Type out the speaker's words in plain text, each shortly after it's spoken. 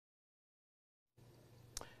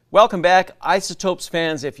Welcome back, Isotopes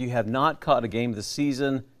fans. If you have not caught a game this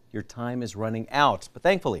season, your time is running out. But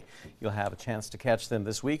thankfully, you'll have a chance to catch them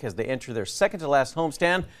this week as they enter their second-to-last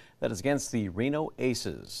homestand. That is against the Reno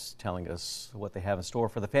Aces. Telling us what they have in store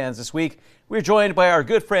for the fans this week, we're joined by our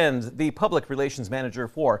good friend, the Public Relations Manager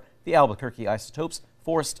for the Albuquerque Isotopes,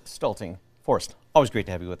 Forrest Stulting. Forrest, always great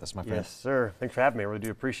to have you with us, my friend. Yes, sir. Thanks for having me. I really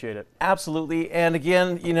do appreciate it. Absolutely. And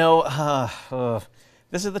again,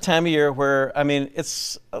 this is the time of year where,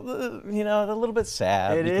 it's, a little bit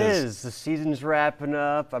sad. It is. The season's wrapping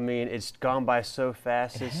up. It's gone by so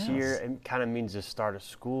fast this year. It kind of means the start of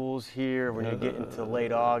school's here when you get into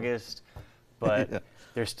late August. But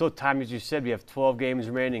there's still time, as you said. We have 12 games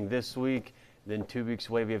remaining this week. Then 2 weeks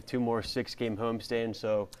away, we have 2 more 6-game homestands.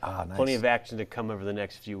 So nice. Plenty of action to come over the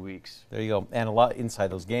next few weeks. There you go. And a lot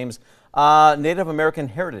inside those games. Native American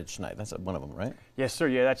Heritage Night. That's one of them, right? Yes, sir.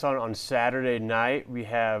 Yeah, that's on Saturday night. We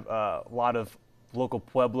have a lot of local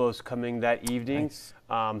pueblos coming that evening. Nice.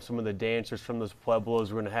 Some of the dancers from those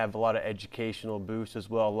pueblos. We're going to have a lot of educational booths as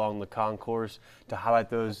well along the concourse to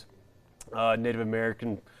highlight those Native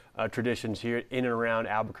American traditions here in and around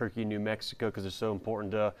Albuquerque, New Mexico, because it's so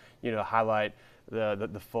important to highlight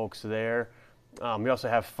the folks there. We also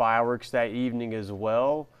have fireworks that evening as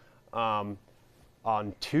well.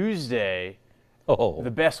 On Tuesday,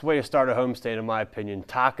 the best way to start a homestand, in my opinion,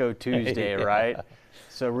 Taco Tuesday, yeah. Right?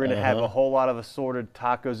 So we're going to have a whole lot of assorted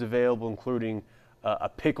tacos available, including a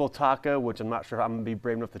pickle taco, which I'm not sure if I'm going to be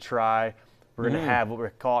brave enough to try. We're going to have what we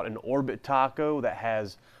call an orbit taco that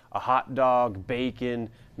has a hot dog, bacon,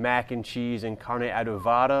 mac and cheese, and carne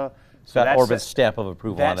adobada. So that Orbit's stamp of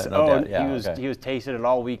approval on it, no doubt. Yeah, he was tasting it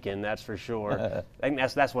all weekend, that's for sure. I think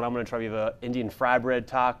that's what I'm going to try. We have an Indian fry bread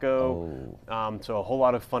taco. So a whole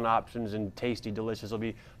lot of fun options and tasty, delicious. It'll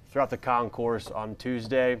be throughout the concourse on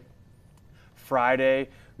Tuesday. Friday,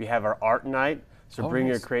 we have our art night. So bring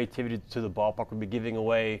your creativity to the ballpark. We'll be giving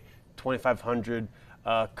away 2,500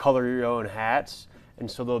 color your own hats. And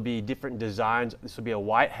so there'll be different designs. This will be a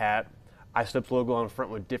white hat, Isotopes logo on the front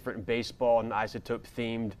with different baseball and isotope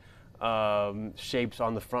themed shapes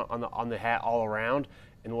on the front, on the hat all around.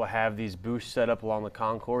 And we'll have these booths set up along the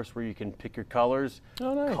concourse where you can pick your colors,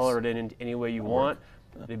 color it in any way you want.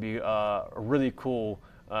 It'd be a really cool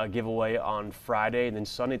giveaway on Friday. And then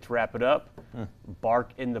Sunday, to wrap it up, Bark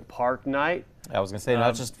in the Park night. I was going to say,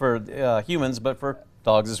 not just for humans, but for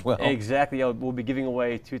dogs as well. Exactly. We'll be giving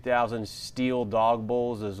away 2,000 steel dog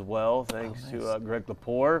bowls as well, thanks to Greg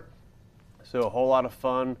Lepore. So a whole lot of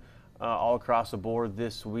fun all across the board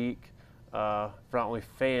this week. Not only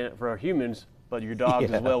for humans, but your dogs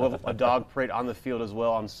as well. We'll have a dog parade on the field as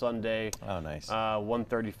well on Sunday. Oh, nice.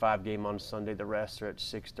 1:35 game on Sunday. The rest are at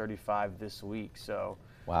 6:35 this week. So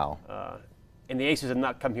wow. And the Aces have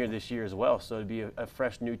not come here this year as well, so it'd be a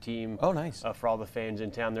fresh new team. Oh, nice. For all the fans in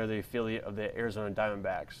town. They're the affiliate of the Arizona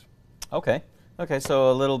Diamondbacks. Okay,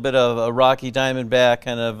 so a little bit of a Rocky Diamondback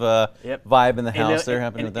kind of vibe in the house there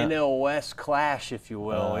happening with that. NL West clash, if you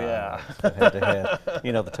will, yeah. Head to head.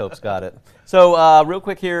 The Topes got it. So real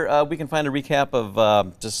quick here, we can find a recap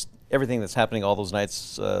of just everything that's happening all those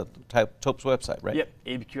nights, Topes website, right? Yep,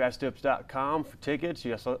 abqisotopes.com for tickets.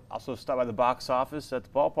 You also stop by the box office at the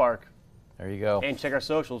ballpark. There you go. And check our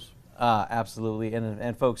socials. Absolutely,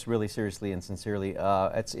 and folks, really seriously and sincerely,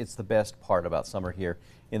 it's the best part about summer here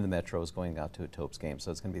in the Metro is going out to a Topes game, so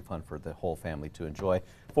it's going to be fun for the whole family to enjoy.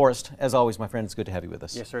 Forrest, as always, my friend, it's good to have you with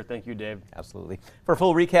us. Yes, sir. Thank you, Dave. Absolutely. For a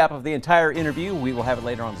full recap of the entire interview, we will have it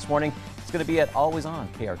later on this morning. It's going to be at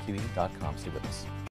alwaysonkRQE.com. Stay with us.